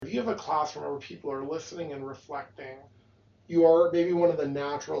if you have a classroom where people are listening and reflecting, you are, maybe one of the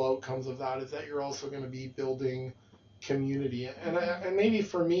natural outcomes of that is that you're also going to be building community. And maybe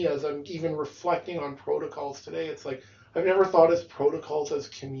for me, as I'm even reflecting on protocols today, it's like I've never thought as protocols as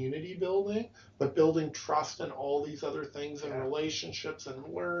community building, but building trust and all these other things and relationships and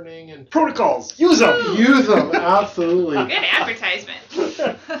learning and protocols. Use them. Use them. Absolutely. Good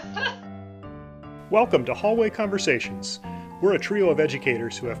advertisement. Welcome to Hallway Conversations. We're a trio of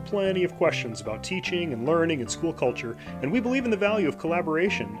educators who have plenty of questions about teaching and learning and school culture, and we believe in the value of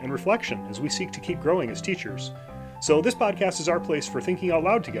collaboration and reflection as we seek to keep growing as teachers. So this podcast is our place for thinking out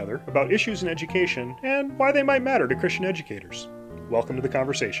loud together about issues in education and why they might matter to Christian educators. Welcome to the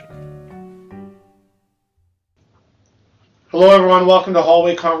conversation. Hello, everyone. Welcome to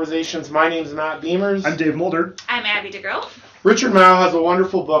Hallway Conversations. My name is Matt Beamers. I'm Dave Mulder. I'm Abby DeGroat. Richard Mouw has a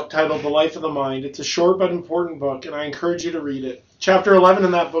wonderful book titled The Life of the Mind. It's a short but important book, and I encourage you to read it. Chapter 11 in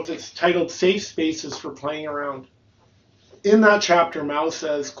that book is titled Safe Spaces for Playing Around. In that chapter, Mouw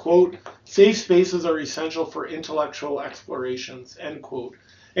says, quote, "Safe spaces are essential for intellectual explorations," end quote.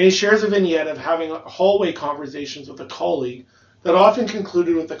 And he shares a vignette of having hallway conversations with a colleague that often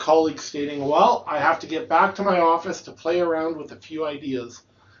concluded with the colleague stating, "Well, I have to get back to my office to play around with a few ideas."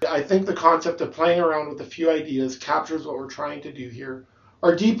 I think the concept of playing around with a few ideas captures what we're trying to do here.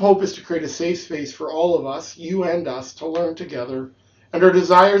 Our deep hope is to create a safe space for all of us, you and us, to learn together, and our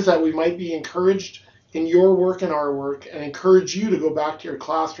desire is that we might be encouraged in your work and our work, and encourage you to go back to your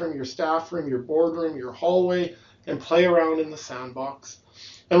classroom, your staff room, your boardroom, your hallway, and play around in the sandbox.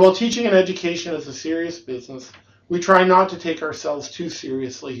 And while teaching and education is a serious business, we try not to take ourselves too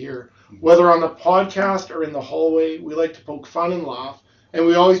seriously here. Whether on the podcast or in the hallway, we like to poke fun and laugh, and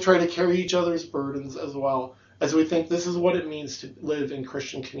we always try to carry each other's burdens as well, as we think this is what it means to live in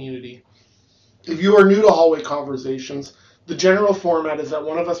Christian community. If you are new to Hallway Conversations, the general format is that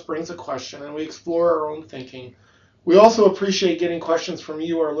one of us brings a question and we explore our own thinking. We also appreciate getting questions from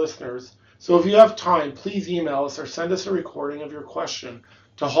you, our listeners. So if you have time, please email us or send us a recording of your question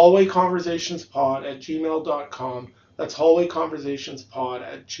to hallwayconversationspod@gmail.com. That's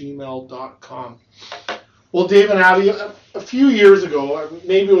hallwayconversationspod@gmail.com. Well, Dave and Abby, a few years ago,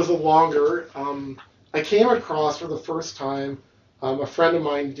 maybe it was a longer, I came across for the first time a friend of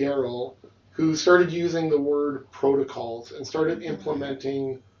mine, Daryl, who started using the word protocols and started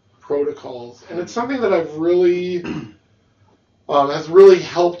implementing protocols. And it's something that I've really, has really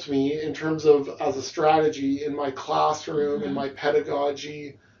helped me in terms of as a strategy in my classroom, in my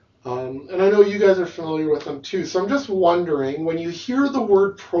pedagogy. And I know you guys are familiar with them too. So I'm just wondering, when you hear the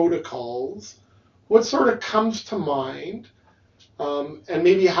word protocols, what sort of comes to mind, and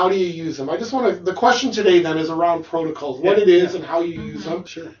maybe how do you use them? The question today then is around protocols, what it is and how you use them.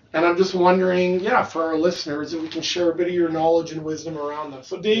 Sure. And I'm just wondering, for our listeners, if we can share a bit of your knowledge and wisdom around them.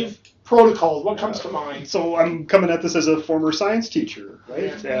 So Dave, protocols, what comes to mind? So I'm coming at this as a former science teacher,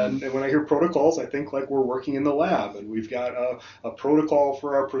 right? Yeah. And when I hear protocols, I think like we're working in the lab and we've got a protocol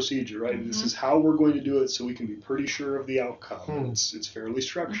for our procedure, right? And this is how we're going to do it so we can be pretty sure of the outcome. It's fairly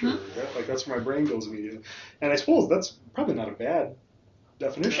structured, right? Like that's where my brain goes immediately. And I suppose that's probably not a bad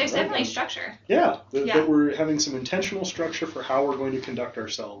definition. There's right? definitely structure. That we're having some intentional structure for how we're going to conduct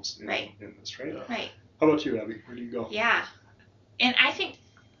ourselves in this, right? Right. How about you, Abby? Where do you go? Yeah. And I think,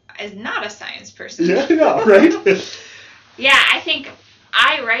 as not a science person. Yeah, right? I think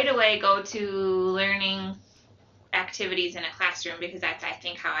I right away go to learning activities in a classroom because that's, I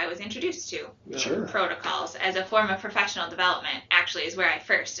think, how I was introduced to protocols as a form of professional development, actually, is where I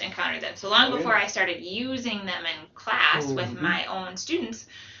first encountered them. So long before I started using them in class with my own students,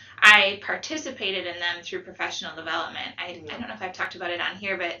 I participated in them through professional development. I don't know if I've talked about it on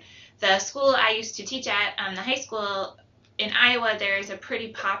here, but the school I used to teach at, the high school in Iowa, there's a pretty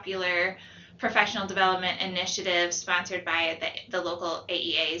popular professional development initiative sponsored by the local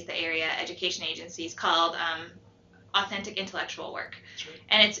AEAs, the area education agencies, called Authentic Intellectual Work.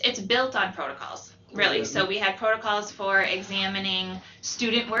 And it's built on protocols, really. So we had protocols for examining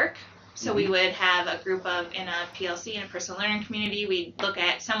student work. So we would have a group in a PLC, in a personal learning community, we'd look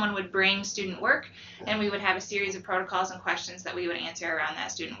at, someone would bring student work, and we would have a series of protocols and questions that we would answer around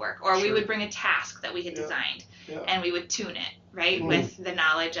that student work. Or we would bring a task that we had designed, and we would tune it, right, with the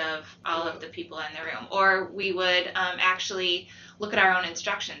knowledge of all of the people in the room. Or we would actually look at our own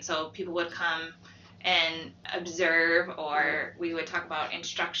instruction. So people would come and observe, or we would talk about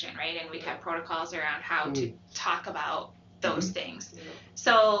instruction, right, and we'd have protocols around how to talk about those things.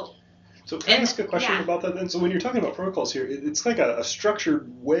 So So can I ask a question about that then? So when you're talking about protocols here, it's like a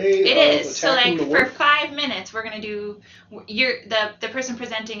structured way it of is. So attacking like the work? for 5 minutes, we're going to do, the person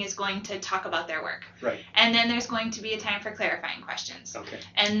presenting is going to talk about their work. Right. And then there's going to be a time for clarifying questions. Okay.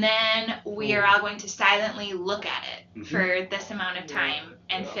 And then we are all going to silently look at it for this amount of time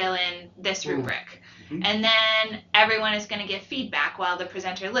and fill in this rubric. And then everyone is going to give feedback while the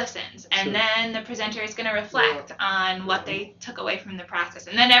presenter listens. And then the presenter is going to reflect on what they took away from the process.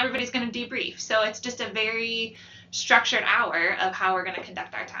 And then everybody's going to debrief. So it's just a very structured hour of how we're going to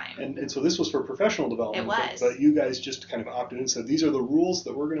conduct our time. And so this was for professional development. It was. But you guys just kind of opted in and said, these are the rules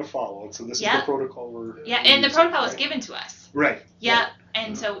that we're going to follow. And so this is the protocol we're and the protocol was given to us. Right. Yeah.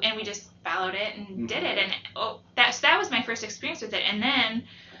 And so, and we just followed it and did it. And that was my first experience with it. And then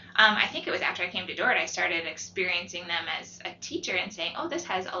I think it was after I came to Dordt, I started experiencing them as a teacher and saying, oh, this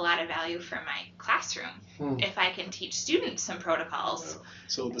has a lot of value for my classroom if I can teach students some protocols.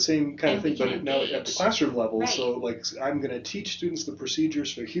 So the same kind of thing, but now at the classroom level. Right. So like I'm going to teach students the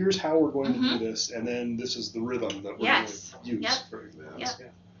procedures. So here's how we're going to do this, and then this is the rhythm that we're going to use for exams.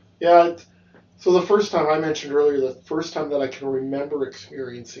 Yeah. So the first time I mentioned earlier, the first time that I can remember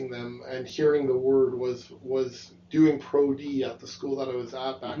experiencing them and hearing the word was doing Pro D at the school that I was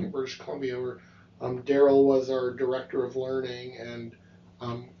at back in British Columbia, where Daryl was our director of learning, and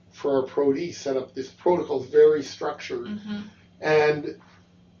for our Pro D set up this protocol, very structured. And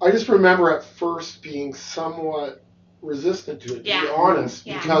I just remember at first being somewhat resistant to it, to be honest,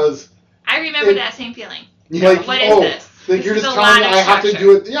 because I remember that same feeling. Like, what is this? Like you're just telling me I have to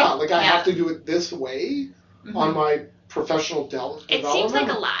do it. Yeah, like I have to do it this way on my professional development. It seems like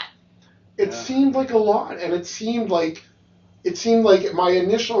a lot. It seemed like a lot, and it seemed like my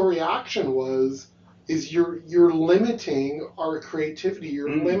initial reaction is you're limiting our creativity. You're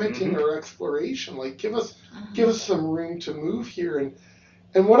limiting our exploration. Like give us some room to move here. And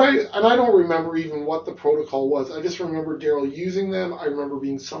I don't remember even what the protocol was. I just remember Daryl using them. I remember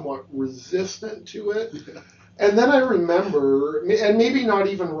being somewhat resistant to it. And then I remember, and maybe not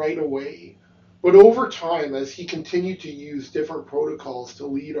even right away, but over time, as he continued to use different protocols to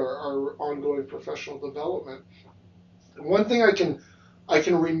lead our ongoing professional development, one thing I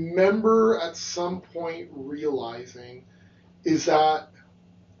can remember at some point realizing is that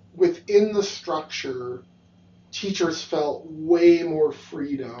within the structure, teachers felt way more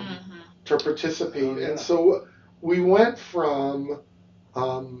freedom to participate. And so we went from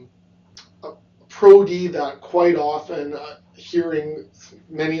Pro D that quite often hearing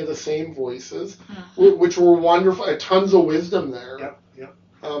many of the same voices, which were wonderful, tons of wisdom there.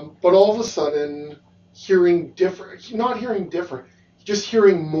 But all of a sudden, not hearing different, just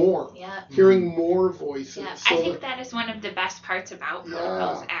hearing more, hearing more voices. Yeah. So I think that is one of the best parts about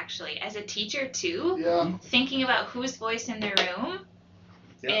protocols, actually. As a teacher, too, thinking about whose voice in the room,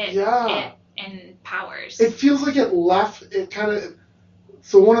 it empowers. It feels like it kind of...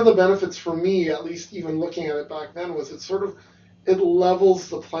 So one of the benefits for me, at least even looking at it back then, was it levels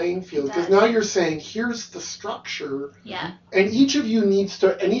the playing field. Because now you're saying, here's the structure. And each of you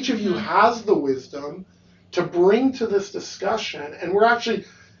has the wisdom to bring to this discussion. And we're actually,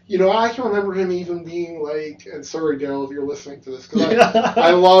 I can remember him even being like, and sorry, Daryl, if you're listening to this, because I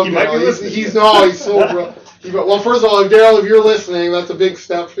love him. He's so brilliant. Well, first of all, Daryl, if you're listening, that's a big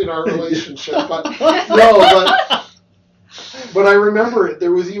step in our relationship. But I remember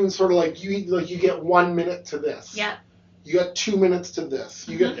there was even sort of like you get 1 minute to this. You got 2 minutes to this.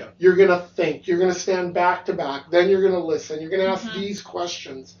 You're gonna think. You're gonna stand back to back. Then you're gonna listen. You're gonna ask these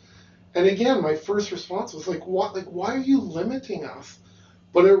questions. And again, my first response was like, "What? Like, why are you limiting us?"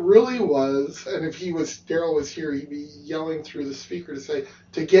 But it really was. And if Daryl was here, he'd be yelling through the speaker to say,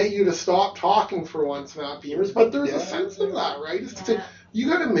 "To get you to stop talking for once, Matt Beamers." But there's a sense of that, right? It's to say, "You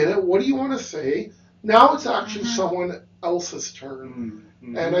got a minute. What do you want to say?" Now it's actually someone else's turn.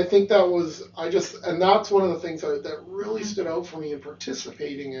 And I think and that's one of the things that really stood out for me in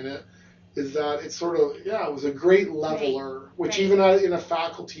participating in it, is that it's sort of, it was a great leveler, which even in a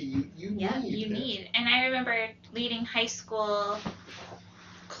faculty, you need. You need. And I remember leading high school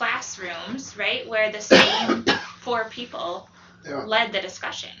classrooms, right, where the same 4 people led the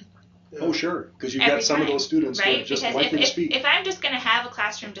discussion. Oh, sure, because you've got some of those students who just like to speak. If I'm just going to have a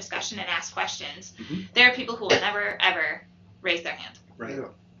classroom discussion and ask questions, there are people who will never, ever raise their hand. Right.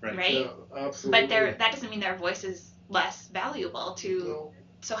 Yeah, absolutely. But that doesn't mean their voice is less valuable to...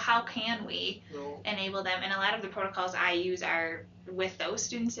 So how can we enable them? And a lot of the protocols I use are with those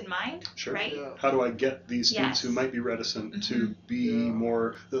students in mind, right? Yeah. How do I get these students who might be reticent to be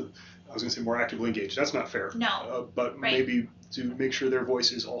more... I was going to say more actively engaged. That's not fair. No. But maybe to make sure their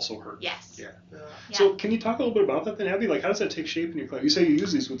voice is also heard. Yes. Yeah. Yeah. So can you talk a little bit about that then, Abby? Like, how does that take shape in your class? You say you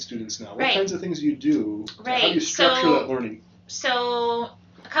use these with students now. What kinds of things do you do? Right. How do you structure that learning? So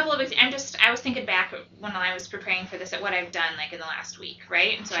a couple of weeks, I was thinking back when I was preparing for this at what I've done like in the last week,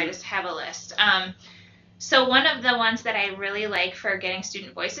 right? And so I just have a list. So one of the ones that I really like for getting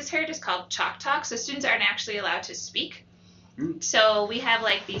student voices heard is called Chalk Talk. So students aren't actually allowed to speak. So we have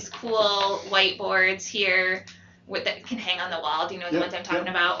like these cool whiteboards here that can hang on the wall. Do you know the ones I'm talking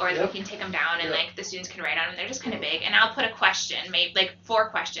about? Or that we can take them down and like the students can write on them. They're just kind of big. And I'll put a question, maybe like 4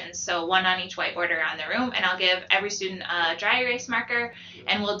 questions. So one on each whiteboard around the room. And I'll give every student a dry erase marker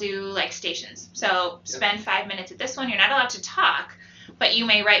and we'll do like stations. So spend 5 minutes at this one. You're not allowed to talk, but you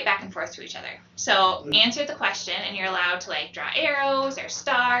may write back and forth to each other. So answer the question and you're allowed to like draw arrows or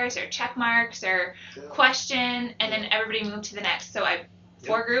stars or check marks or question, and then everybody move to the next. So I have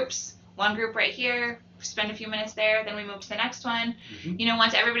 4 groups, 1 group right here, spend a few minutes there, then we move to the next one. You know,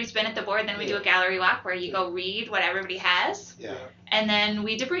 once everybody's been at the board, then we do a gallery walk where you go read what everybody has, and then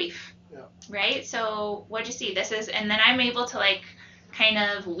we debrief, right? So what'd you see? This is, and then I'm able to like kind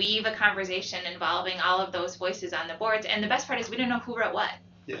of weave a conversation involving all of those voices on the boards. And the best part is we don't know who wrote what.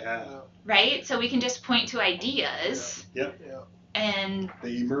 Right? So we can just point to ideas. And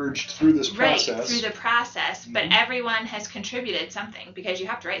they emerged through this process. Right, through the process. But everyone has contributed something because you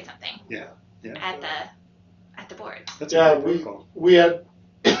have to write something. At the board. That's we had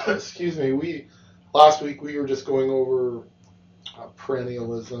excuse me, last week we were just going over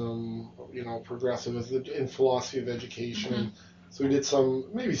perennialism, you know, progressivism in philosophy of education. So we did some,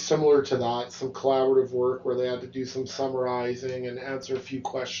 maybe similar to that, some collaborative work where they had to do some summarizing and answer a few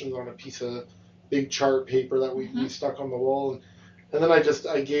questions on a piece of big chart paper that we stuck on the wall. And then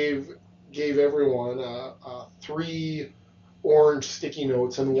I gave everyone 3 orange sticky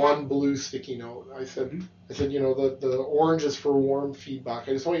notes and 1 blue sticky note. I said, you know, the orange is for warm feedback.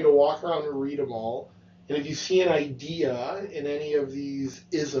 I just want you to walk around and read them all. And if you see an idea in any of these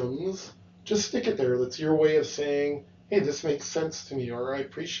isms, just stick it there. That's your way of saying, hey, this makes sense to me, or I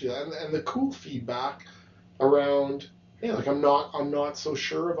appreciate that. And the cool feedback around, hey, like I'm not so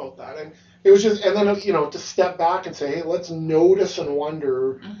sure about that. And it was just, and then, you know, to step back and say, hey, let's notice and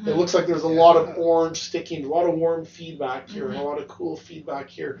wonder. It looks like there's a lot of orange sticking, a lot of warm feedback here, and a lot of cool feedback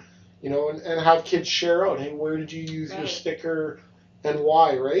here, you know, and have kids share out, hey, where did you use your sticker and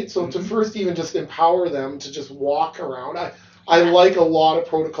why, right? So to first even just empower them to just walk around. I like a lot of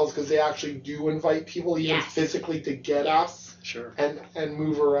protocols because they actually do invite people even physically to get up and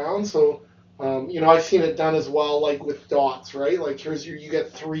move around. So, you know, I've seen it done as well, like with dots, right? Like you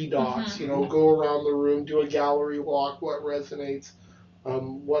get 3 dots, you know, go around the room, do a gallery walk, what resonates,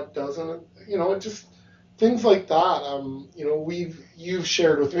 what doesn't, you know, it just, things like that. You know, you've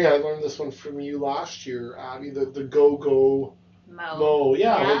shared with me, I learned this one from you last year, Abby, the go mo.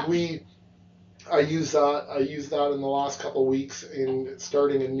 Like I use that in the last couple of weeks in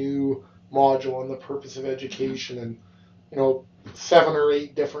starting a new module on the purpose of education, and you know, 7 or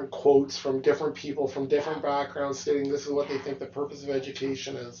 8 different quotes from different people from different backgrounds stating this is what they think the purpose of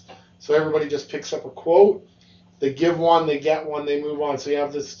education is. So everybody just picks up a quote, they give one, they get one, they move on. So you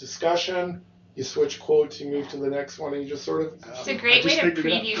have this discussion, you switch quotes, you move to the next one, and you just sort of... It's a great way to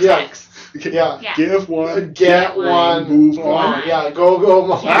preview text. Give one, get one, move on. Go.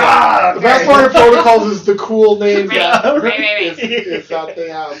 The best part of protocols is the cool names is that they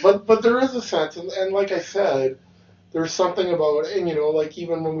have. But there is a sense, and like I said, there's something about, and you know, like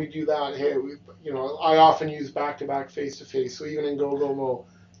even when we do that, hey, you know, I often use back-to-back, face-to-face. So even in Go-Mo,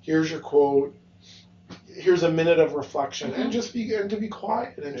 here's your quote, here's a minute of reflection, and just to be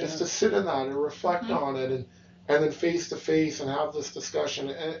quiet and just to sit in that and reflect on it, and then face-to-face and have this discussion.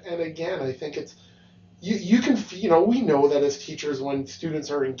 And again, I think it's, you can, you know, we know that as teachers when students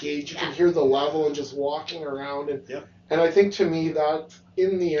are engaged, you can hear the level and just walking around. And I think to me that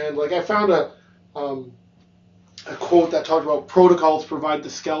in the end, like I found a quote that talked about protocols provide the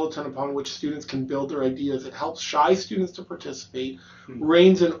skeleton upon which students can build their ideas. It helps shy students to participate,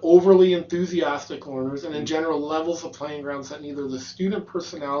 reins in overly enthusiastic learners, and in general levels the playing grounds that neither the student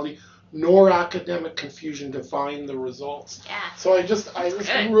personality nor academic confusion define the results. So I just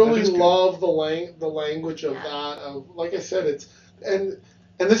really love the language of that. Of, like I said, it's and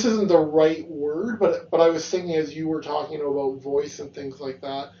this isn't the right word, but I was thinking as you were talking about voice and things like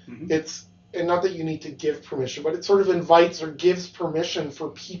that, it's, and not that you need to give permission, but it sort of invites or gives permission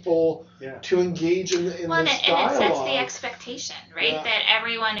for people to engage in this dialogue. And it sets the expectation, right? That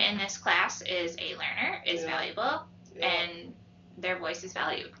everyone in this class is a learner, is valuable, and their voice is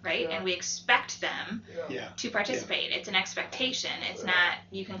valued, right? And we expect them Yeah. to participate. It's an expectation. It's not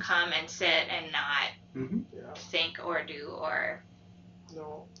you can come and sit and not think or do or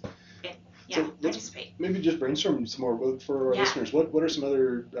participate. Maybe just brainstorm some more for our listeners. What are some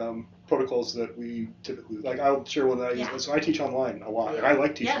other protocols that we typically like? I'll share one that I use. So I teach online a lot, and I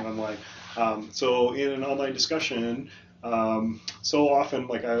like teaching online. So in an online discussion, so often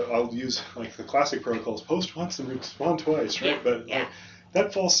like I'll use like the classic protocols: post once and respond twice, right? But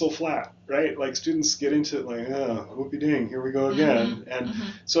that falls so flat, right? Like students get into it like, whoopie ding, here we go again. And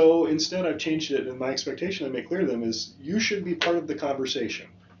so instead I've changed it, and my expectation I make clear to them is you should be part of the conversation.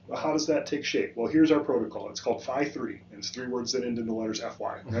 Well, how does that take shape? Well, here's our protocol. It's called Phi3, and it's 3 words that end in the letters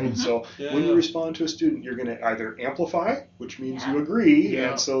FY, right? So when you respond to a student, you're going to either amplify, which means you agree,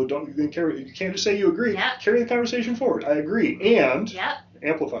 and so you can't just say you agree. Carry the conversation forward. I agree, and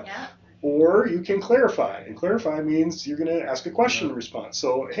amplify. Or you can clarify, and clarify means you're going to ask a question in response.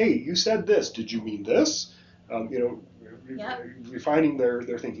 So, hey, you said this. Did you mean this? Refining their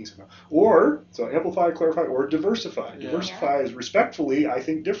thinking somehow. Or, so amplify, clarify, or diversify. Diversify is respectfully, I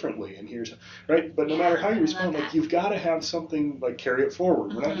think differently, and here's, right? But no matter how you respond, like you've got to have something, like carry it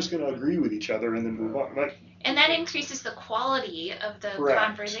forward. We're not just going to agree with each other and then move on. Like, and that increases the quality of the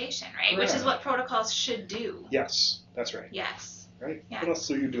conversation, right? Which is what protocols should do. Yes, that's right. Yes. Right? Yeah. What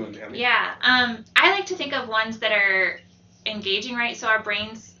else are you doing, Tammy? Yeah. I like to think of ones that are engaging, right? So our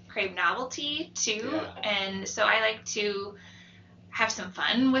brains crave novelty too, and so I like to have some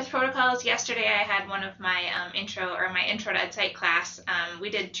fun with protocols. Yesterday I had one of my intro to Ed Psych class. We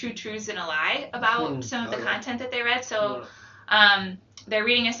did 2 truths and a lie about some of the content that they read. So their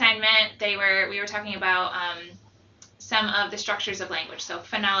reading assignment, we were talking about some of the structures of language, so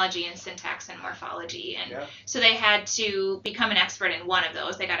phonology and syntax and morphology, and so they had to become an expert in one of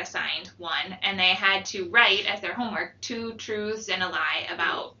those. They got assigned one, and they had to write as their homework 2 truths and a lie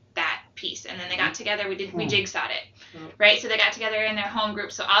about that piece, and then they got together. We jigsawed it, right? So they got together in their home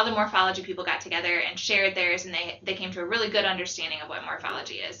group. So all the morphology people got together and shared theirs, and they came to a really good understanding of what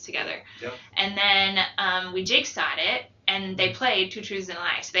morphology is together. And then we jigsawed it, and they played 2 truths and a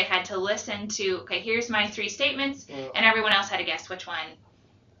lie. So they had to listen to, okay, here's my 3 statements, and everyone else had to guess which one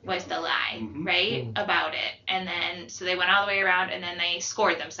was the lie, right, about it. And then so they went all the way around, and then they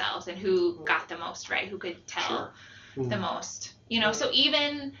scored themselves and who got the most right, who could tell the most. So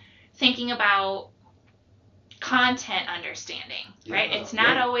even thinking about content understanding, right? It's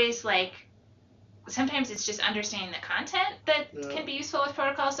not always like, sometimes it's just understanding the content that can be useful with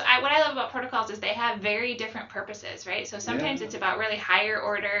protocols. So what I love about protocols is they have very different purposes, right? So sometimes it's about really higher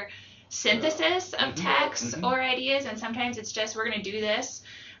order synthesis of texts or ideas, and sometimes it's just we're going to do this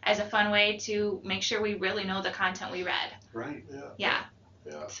as a fun way to make sure we really know the content we read. Right. Yeah.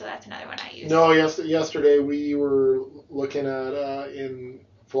 So that's another one I use. No, yesterday we were looking at, in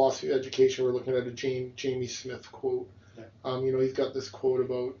philosophy of education, we're looking at a Jamie Smith quote. He's got this quote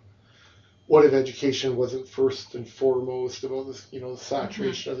about what if education wasn't first and foremost about this, the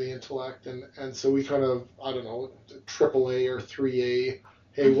saturation of the intellect, and so we kind of, I don't know, AAA or 3A.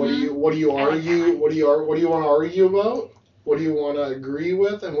 Hey, what do you argue? What do you want to argue about? What do you want to agree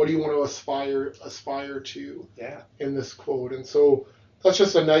with, and what do you want to aspire to? In this quote, and so that's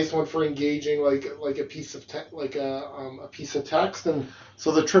just a nice one for engaging, like a piece of a piece of text. And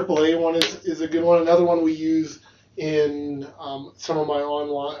so the AAA one is a good one. Another one we use in some of my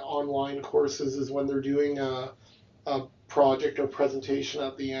online courses is when they're doing a project or presentation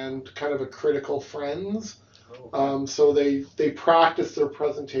at the end, kind of a critical friends. So they practice their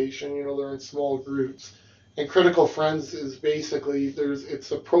presentation. They're in small groups. And critical friends is basically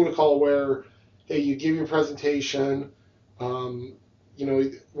it's a protocol where, hey, you give your presentation.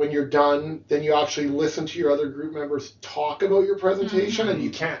 When you're done, then you actually listen to your other group members talk about your presentation, and you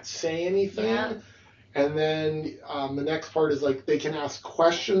can't say anything. And then the next part is like they can ask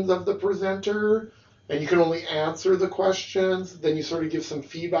questions of the presenter, and you can only answer the questions. Then you sort of give some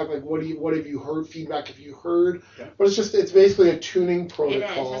feedback, like what have you heard? Feedback if you heard. But it's basically a tuning protocol.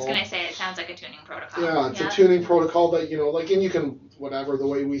 It is. I was gonna say it sounds like a tuning protocol. Yeah, it's a tuning protocol that and you can whatever the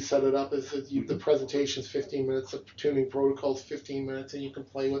way we set it up is that the presentation's 15 minutes, the tuning protocol's 15 minutes, and you can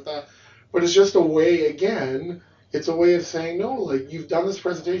play with that. But it's just a way again. It's a way of saying, no, like you've done this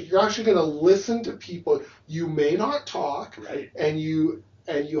presentation, you're actually going to listen to people. You may not talk, and you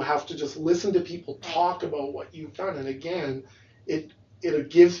have to just listen to people talk about what you've done. And again, it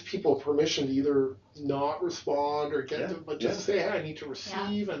gives people permission to either not respond or but just say, hey, I need to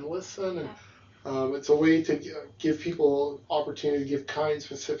receive and listen. And it's a way to give people opportunity to give kind,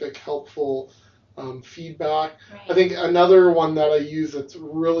 specific, helpful feedback. I think another one that I use that's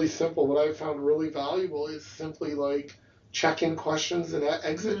really simple, but I found really valuable, is simply like check-in questions and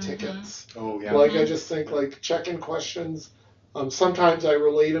exit tickets. Oh yeah. Like I just think like check-in questions. Sometimes I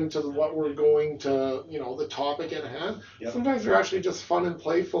relate them to what we're going to, the topic at hand. Yep. Sometimes they're actually just fun and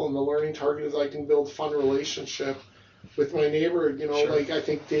playful, and the learning target is I can build fun relationship with my neighbor. Sure. Like I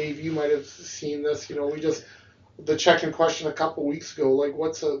think Dave, you might have seen this. The check-in question a couple weeks ago, like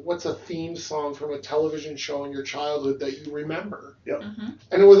what's a theme song from a television show in your childhood that you remember? Yep.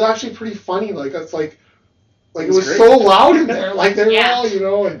 And it was actually pretty funny. Like it's like it was great. so loud in there. Like they were Yeah.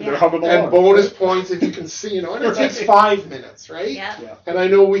 all, and They're humming and along. bonus points if you can see, and it takes 5 minutes, right? Yeah. Yeah. And I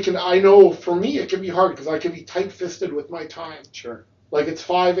know for me it can be hard because I can be tight-fisted with my time. Sure. Like it's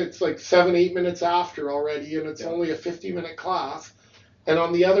like 7-8 minutes after already, and it's Yeah. only a 50-minute class. And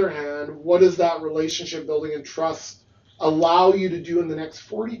on the other hand, what does that relationship building and trust allow you to do in the next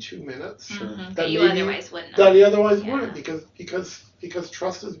 42 minutes? Sure. That you maybe- otherwise wouldn't That have. you otherwise Yeah. wouldn't because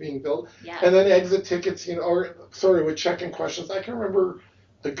trust is being built. Yeah. And then exit tickets, with check-in questions. I can remember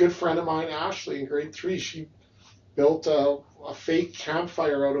a good friend of mine, Ashley, in grade 3, she built a fake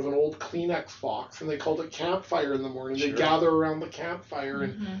campfire out of an old Kleenex box, and they called it campfire in the morning. Sure. They gather around the campfire,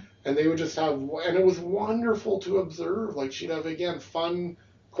 and they would just have, and it was wonderful to observe. Like she'd have, again, fun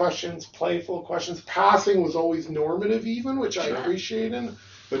questions, playful questions. Passing was always normative even, which I Sure. appreciated.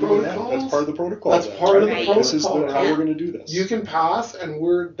 But even that, that's part of the protocol. That's then, part of the right? This is protocol, how right? we're going to do this. You can pass, and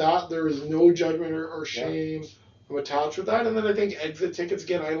there is no judgment or shame attached with that. And then I think exit tickets,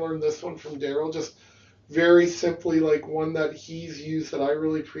 again, I learned this one from Daryl, just very simply, like one that he's used that I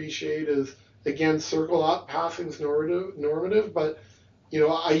really appreciate is, again, circle up, passing's normative, but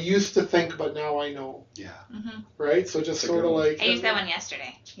I used to think, but now I know, Yeah. right? So just That's a sort good of one. like I used that one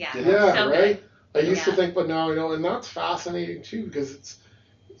yesterday. Yeah. yeah, So right. good. I used to Yeah. think, but now I know, and that's fascinating too because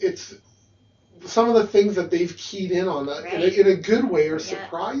it's some of the things that they've keyed in on that Right. in a good way are Yeah.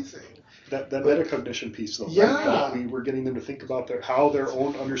 surprising. That metacognition piece, though. Yeah. Right? We're getting them to think about how their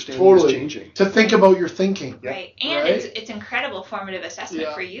own understanding Totally. is changing. To think about your thinking. Yeah. Right. And Right? it's incredible formative assessment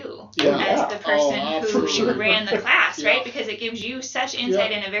Yeah. for you Yeah. as the person for who sure. ran the class, Yeah. right? Because it gives you such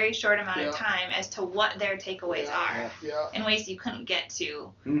insight Yeah. in a very short amount Yeah. of time as to what their takeaways Yeah. are Yeah. in ways you couldn't get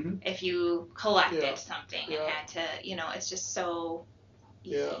to Mm-hmm. if you collected Yeah. something Yeah. and had to, it's just so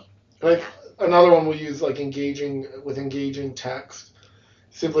easy. Yeah. Like another one we use, like engaging text.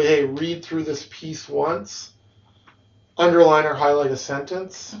 Simply, hey, read through this piece once, underline or highlight a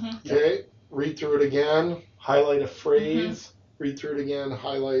sentence. Mhm. Okay, read through it again, highlight a phrase, read through it again,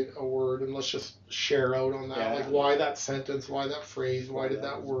 highlight a word, and let's just share out on that. Yeah. Like why that sentence, why that phrase, why did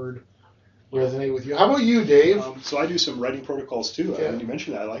that word resonate with you? How about you, Dave? So I do some writing protocols too. Okay. When you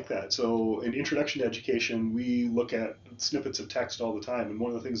mentioned that, I like that. So in Introduction to Education, we look at snippets of text all the time, and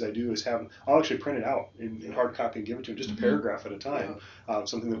one of the things I do is I'll actually print it out in hard copy and give it to them, just a paragraph at a time,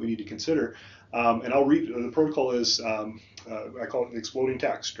 something that we need to consider. And I'll read. The protocol is I call it the exploding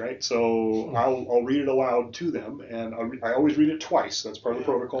text, right? So I'll read it aloud to them, and I always read it twice. That's part of the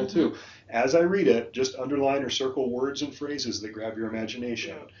protocol too. As I read it, just underline or circle words and phrases that grab your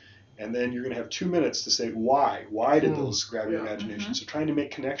imagination. And then you're going to have 2 minutes to say why. Why did those grab your imagination? So trying to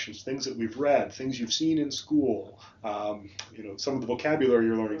make connections, things that we've read, things you've seen in school, some of the vocabulary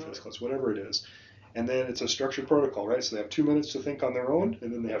you're learning for this class, whatever it is. And then it's a structured protocol, right? So they have 2 minutes to think on their own,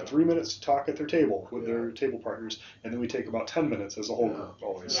 and then they have 3 minutes to talk at their table with their table partners, and then we take about 10 minutes as a whole group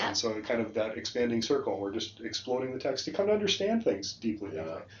always. Yeah. And so kind of that expanding circle, we're just exploding the text to come to understand things deeply that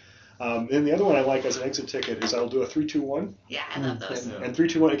way. And the other one I like as an exit ticket is I'll do a 3-2-1. Yeah, I love those. And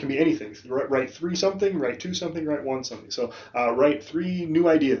 3-2-1, it can be anything. Write 3 something, write 2 something, write 1 something. So write 3 new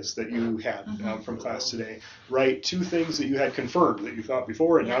ideas that you had from class today. Write 2 things that you had confirmed that you thought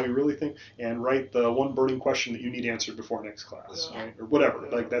before and now you really think. And write the 1 burning question that you need answered before next class, right? Or whatever.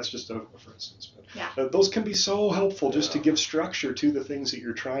 Like that's just for instance. But those can be so helpful just to give structure to the things that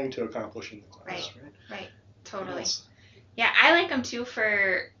you're trying to accomplish in the class, Right. Totally. Yes. Yeah, I like them too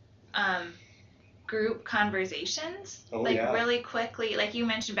for group conversations, really quickly, like you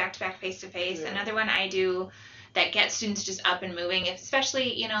mentioned, back-to-back, face-to-face. Another one I do that gets students just up and moving,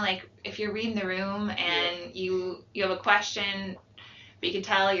 especially, like if you're reading the room and you have a question, but you can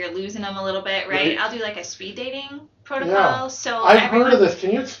tell you're losing them a little bit, right? I'll do like a speed dating protocol. Yeah. So I've heard of this.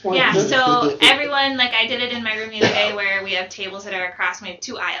 Can you explain? Yeah, this? so everyone, like I did it in my room the other day where we have tables that are across and we have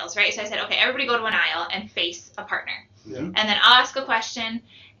 2 aisles, right? So I said, okay, everybody go to one aisle and face a partner. And then I'll ask a question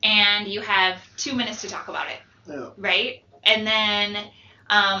and you have 2 minutes to talk about it, right? And then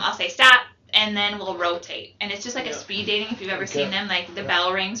I'll say stop, and then we'll rotate. And it's just like a speed dating, if you've ever seen them, like the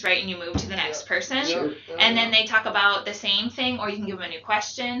bell rings, right, and you move to the next person. And then they talk about the same thing, or you can give them a new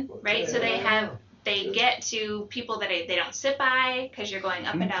question, right? So they get to people that they don't sit by because you're going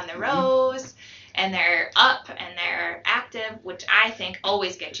up and down the rows. and they're up and they're active, which I think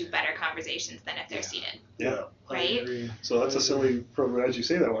always get you better conversations than if they're seated. Yeah. Right? So that's a silly program. As you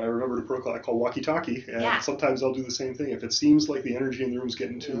say that one, I remembered a protocol I call walkie-talkie, and sometimes I'll do the same thing. If it seems like the energy in the room is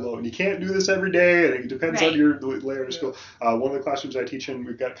getting too low, and you can't do this every day, and it depends on your layout of school. One of the classrooms I teach in,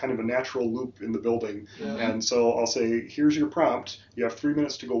 we've got kind of a natural loop in the building, and so I'll say, here's your prompt. You have 3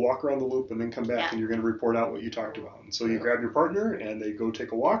 minutes to go walk around the loop and then come back, and you're going to report out what you talked about. And so you grab your partner, and they go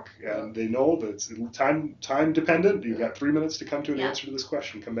take a walk, and they know that it's time dependent. You've got 3 minutes to come to an answer to this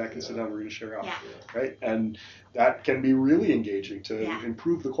question. Come back and sit down. We're going to share out, right? And that can be really engaging to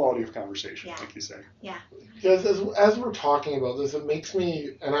improve the quality of conversation, like you say. Yeah. Because as we're talking about this, it makes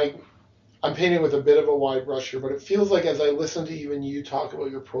me, and I'm painting with a bit of a wide brush here, but it feels like as I listen to even you talk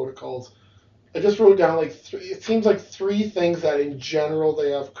about your protocols, I just wrote down it seems like 3 things that in general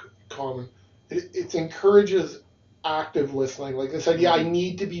they have common. It encourages active listening, like this idea I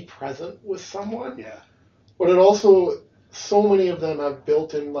need to be present with someone. Yeah. But it also, so many of them have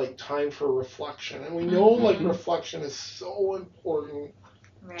built in time for reflection, and we know reflection is so important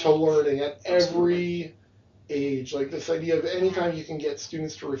to learning at every age. Like this idea of anytime you can get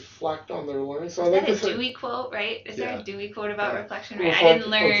students to reflect on their learning. So is that a Dewey quote, right? Is there a Dewey quote about reflection? Right? I didn't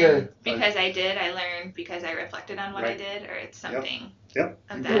learn because I did. I learned because I reflected on what I did, or it's something.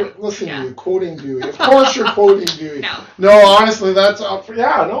 Of that. Listen to you quoting Dewey. Of course you're quoting Dewey. No, honestly, that's up for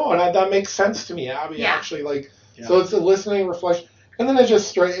that makes sense to me, Abby. Actually, so it's a listening reflection, and then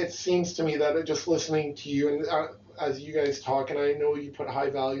it seems to me that just listening to you and as you guys talk, and I know you put high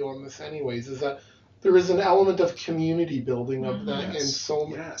value on this anyways, is that there is an element of community building of that, and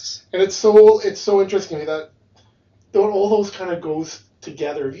and it's so interesting to me that all those kind of goes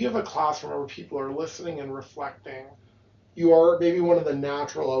together. If you have a classroom where people are listening and reflecting, you are maybe one of the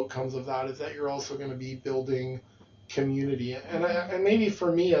natural outcomes of that is that you're also going to be building community. And maybe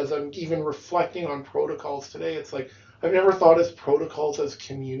for me, as I'm even reflecting on protocols today, it's like I've never thought as protocols as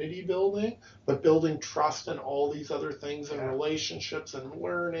community building, but building trust and all these other things and relationships and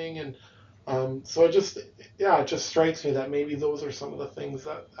learning. And so it just strikes me that maybe those are some of the things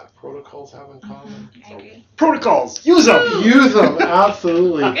that protocols have in common. I agree. Protocols, use them,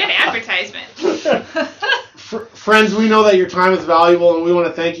 absolutely. Good advertisement. Friends, we know that your time is valuable, and we want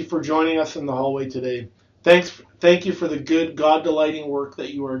to thank you for joining us in the hallway today. Thank you for the good, God-delighting work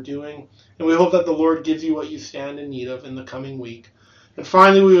that you are doing, and we hope that the Lord gives you what you stand in need of in the coming week. And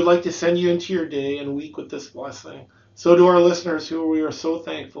finally, we would like to send you into your day and week with this blessing. So to our listeners, who we are so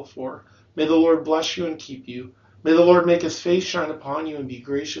thankful for, may the Lord bless you and keep you. May the Lord make his face shine upon you and be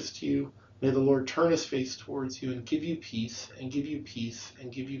gracious to you. May the Lord turn his face towards you and give you peace, and give you peace,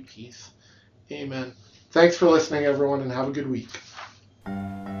 and give you peace. Amen. Thanks for listening, everyone, and have a good week.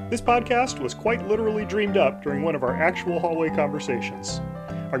 This podcast was quite literally dreamed up during one of our actual hallway conversations.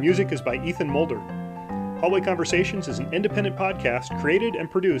 Our music is by Ethan Mulder. Hallway Conversations is an independent podcast created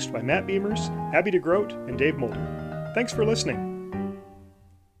and produced by Matt Beamers, Abby DeGroat, and Dave Mulder. Thanks for listening.